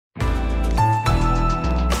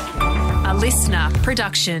listener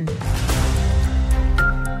production.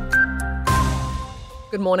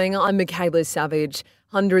 Good morning, I'm Michaela Savage.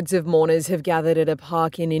 Hundreds of mourners have gathered at a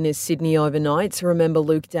park in inner Sydney overnight to remember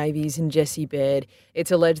Luke Davies and Jessie Baird.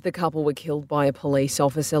 It's alleged the couple were killed by a police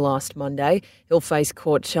officer last Monday. He'll face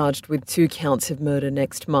court charged with 2 counts of murder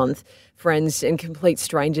next month. Friends and complete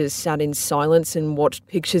strangers sat in silence and watched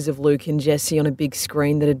pictures of Luke and Jessie on a big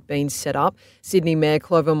screen that had been set up. Sydney Mayor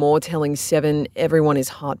Clover Moore telling Seven everyone is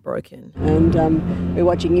heartbroken. And we're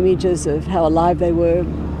watching images of how alive they were,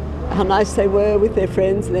 how nice they were with their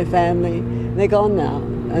friends and their family. They're gone now,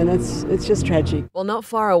 and it's just tragic. Well, not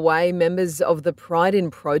far away, members of the Pride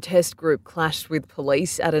in Protest group clashed with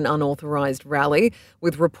police at an unauthorised rally,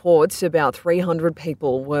 with reports about 300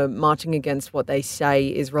 people were marching against what they say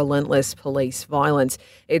is relentless police violence.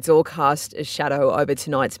 It's all cast a shadow over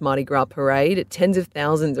tonight's Mardi Gras parade. Tens of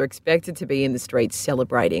thousands are expected to be in the streets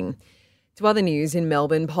celebrating. To other news, in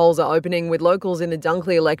Melbourne, polls are opening with locals in the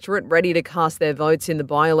Dunkley electorate ready to cast their votes in the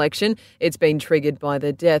by-election. It's been triggered by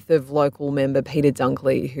the death of local member Peter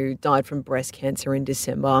Dunkley, who died from breast cancer in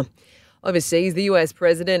December. Overseas, the US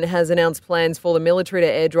president has announced plans for the military to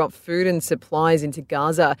airdrop food and supplies into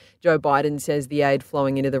Gaza. Joe Biden says the aid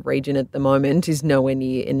flowing into the region at the moment is nowhere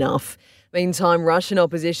near enough. Meantime, Russian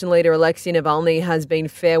opposition leader Alexei Navalny has been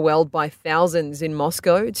farewelled by thousands in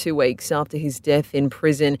Moscow 2 weeks after his death in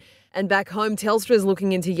prison. And back home, Telstra is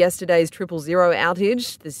looking into yesterday's 000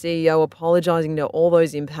 outage, the CEO apologising to all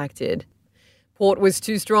those impacted. Port was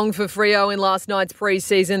too strong for Freo in last night's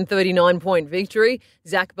pre-season 39-point victory.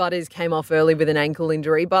 Zach Butters came off early with an ankle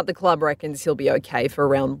injury, but the club reckons he'll be okay for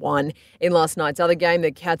round 1. In last night's other game, the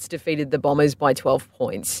Cats defeated the Bombers by 12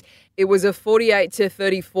 points. It was a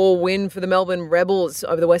 48-34 win for the Melbourne Rebels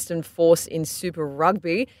over the Western Force in Super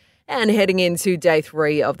Rugby. And heading into day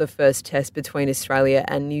 3 of the first test between Australia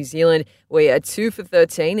and New Zealand, we are 2 for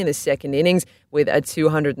 13 in the second innings with a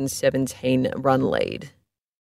 217-run lead.